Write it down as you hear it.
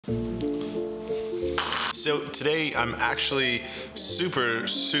So today I'm actually super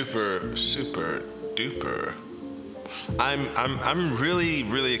duper. I'm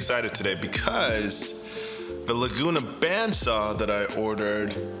really excited today because the Laguna bandsaw that I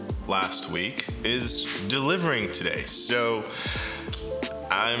ordered last week is delivering today. So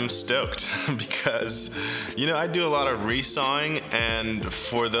I'm stoked because, you know, I do a lot of resawing, and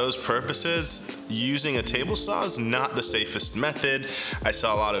for those purposes, using a table saw is not the safest method. I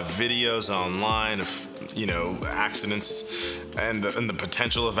saw a lot of videos online of, you know, accidents and the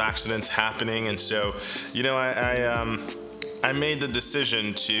potential of accidents happening, and so, you know, I made the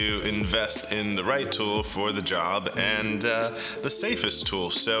decision to invest in the right tool for the job and the safest tool.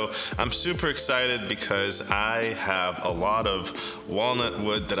 So I'm super excited because I have a lot of walnut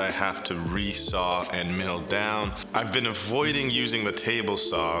wood that I have to resaw and mill down. I've been avoiding using the table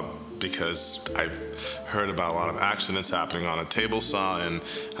saw because I've heard about a lot of accidents happening on a table saw and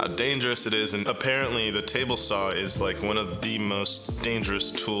how dangerous it is, and apparently the table saw is like one of the most dangerous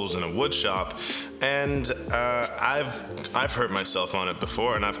tools in a wood shop, and I've hurt myself on it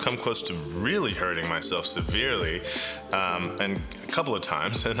before, and I've come close to really hurting myself severely, and a couple of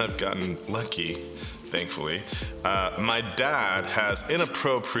times, and I've gotten lucky, thankfully. My dad has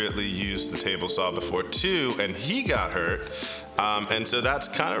inappropriately used the table saw before too, and he got hurt. And so that's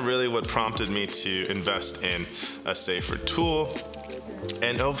kind of really what prompted me to invest in a safer tool.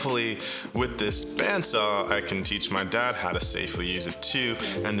 And hopefully with this bandsaw, I can teach my dad how to safely use it too.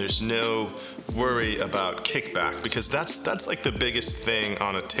 And there's no worry about kickback, because that's like the biggest thing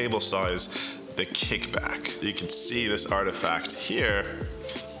on a table saw is the kickback. You can see this artifact here.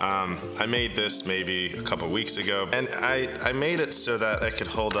 I made this maybe a couple weeks ago, and I made it so that I could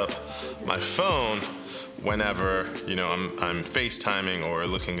hold up my phone whenever, you know, I'm FaceTiming or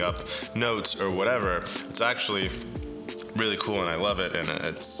looking up notes or whatever. It's actually really cool and I love it, and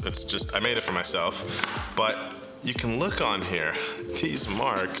it's just, I made it for myself. But you can look on here, these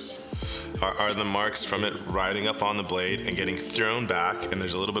marks are the marks from it riding up on the blade and getting thrown back, and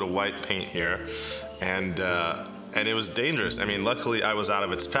there's a little bit of white paint here, and it was dangerous. I mean, luckily I was out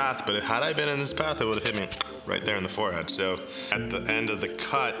of its path, but had I been in its path, it would have hit me right there in the forehead. So at the end of the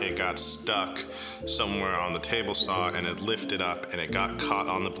cut, it got stuck somewhere on the table saw, and it lifted up and it got caught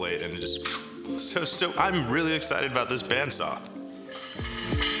on the blade, and it just, so I'm really excited about this bandsaw.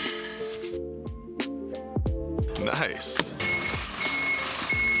 Nice.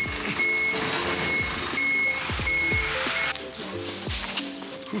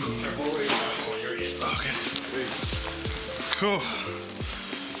 Okay. Cool.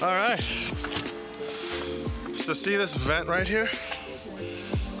 All right. So see this vent right here?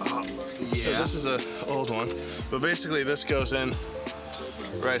 Yeah. So this is an old one, but basically this goes in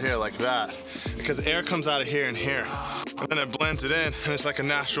right here like that, because air comes out of here and here, and then it blends it in, and it's like a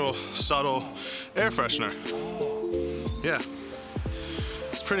natural, subtle air freshener. Yeah.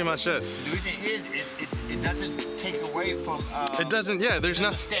 That's pretty much it. The reason is it doesn't take away from. It doesn't. Yeah. There's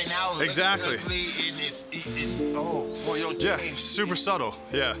nothing. Exactly. Oh, well, you don't change. Yeah. Super subtle.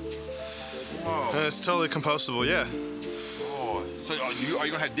 Yeah. Whoa. And it's totally compostable. Yeah. Oh. So are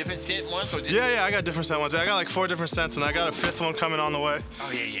you gonna have different scent ones? Or just Yeah. I got different scent ones. I got like 4 different scents, and I got a 5th one coming on the way.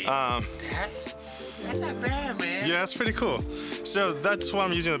 Oh yeah. That's not bad, man. Yeah, it's pretty cool. So that's what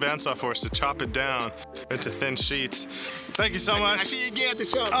I'm using the bandsaw for, is to chop it down into thin sheets. Thank you so much. I see you again at the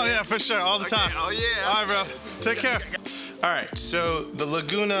show. Oh yeah, for sure, all the time. Oh yeah. All right, bro. Take care. All right, so the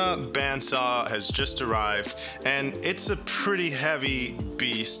Laguna bandsaw has just arrived, and it's a pretty heavy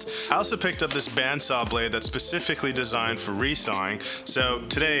beast. I also picked up this bandsaw blade that's specifically designed for resawing. So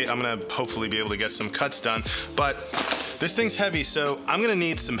today I'm gonna hopefully be able to get some cuts done, but this thing's heavy, so I'm gonna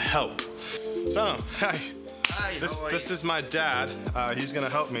need some help. So, hi. This is my dad. He's gonna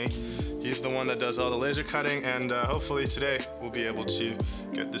help me. He's the one that does all the laser cutting, and hopefully today we'll be able to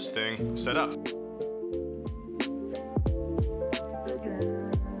get this thing set up.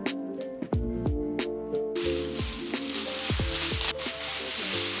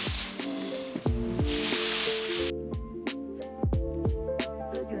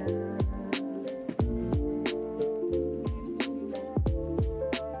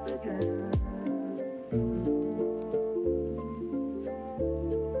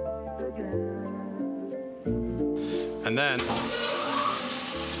 And then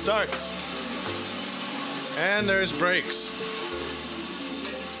starts, and there's brakes.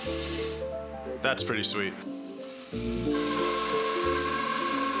 That's pretty sweet.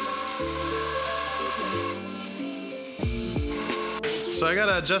 So I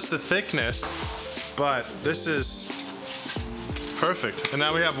gotta adjust the thickness, but this is perfect. And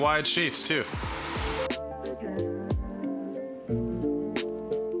now we have wide sheets too.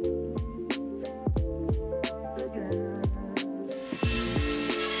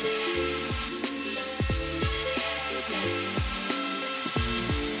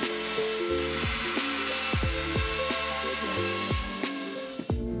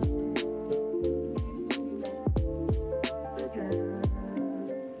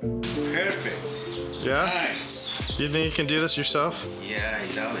 Yeah? Nice. You think you can do this yourself? Yeah, I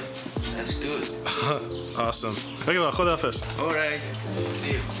love it. That's good. Awesome. Okay, well, خداحافظ. All right.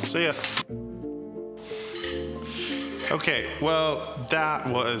 See you. See ya. Okay, well, that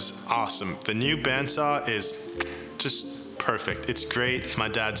was awesome. The new bandsaw is just perfect. It's great. My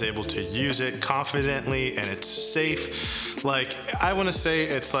dad's able to use it confidently and it's safe. Like, I want to say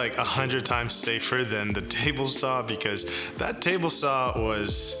it's like 100 times safer than the table saw because that table saw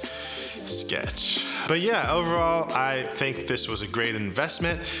was sketch. But yeah, overall, I think this was a great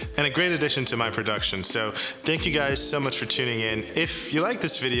investment and a great addition to my production. So thank you guys so much for tuning in. If you like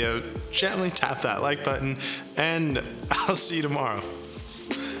this video, gently tap that like button and I'll see you tomorrow.